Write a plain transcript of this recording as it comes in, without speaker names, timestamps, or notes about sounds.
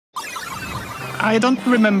I don't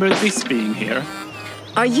remember this being here.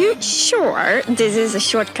 Are you sure this is a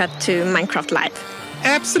shortcut to Minecraft Live?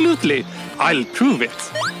 Absolutely. I'll prove it.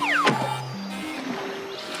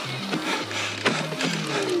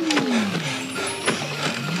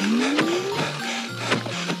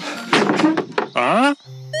 Huh?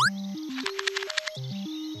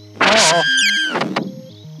 Oh.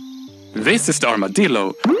 This is the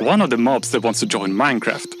armadillo, one of the mobs that wants to join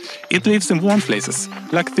Minecraft. It lives in warm places,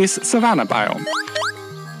 like this savana biome.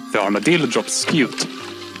 The armadillo drops scute,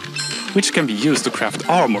 which can be used to craft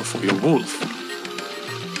armor for your wolf.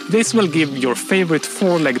 This will give your favorite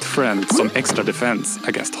four-legged friend some extra defense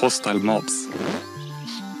against hostile mobs.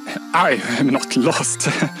 I am not lost,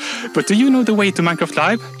 but do you know the way to Minecraft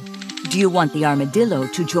Live? Do you want the armadillo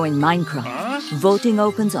to join Minecraft? Voting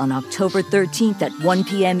opens on October 13th at 1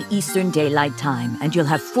 p.m. Eastern Daylight Time, and you'll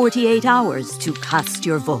have 48 hours to cast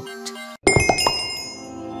your vote.